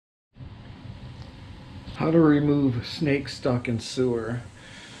How to remove snake stuck in sewer.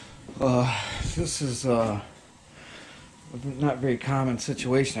 This is a not very common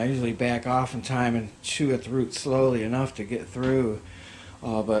situation. I usually back off in time and chew at the root slowly enough to get through.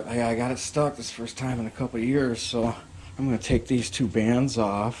 But I got it stuck this first time in a couple of years, so I'm going to take these two bands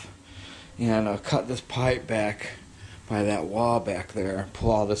off and cut this pipe back by that wall back there.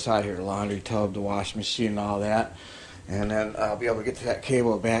 Pull all this out of here, the laundry tub, the washing machine, and all that. And then I'll be able to get to that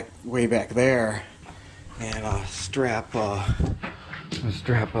cable way back there and strap a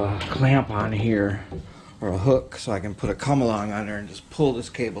clamp on here, or a hook, so I can put a come along on there and just pull this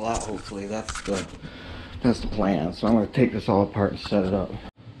cable out. Hopefully that's the plan. So I'm going to take this all apart and set it up.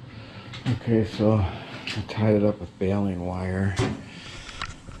 Okay, so I tied it up with baling wire. I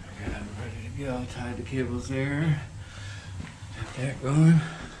got it ready to go. Tied the cables there. Got that going.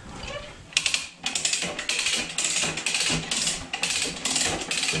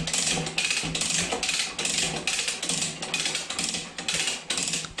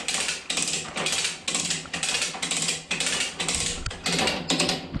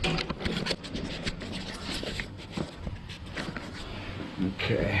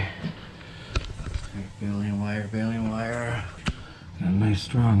 Okay, baling wire, got a nice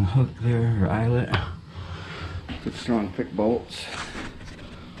strong hook there, or eyelet, good strong thick bolts.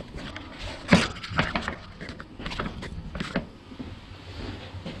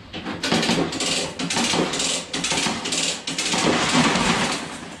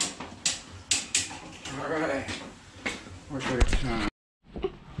 Alright, where's our time?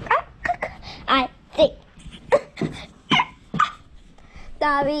 I think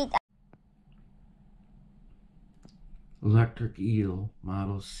David. Electric Eel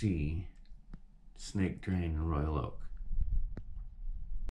Model C snake drain in Royal Oak.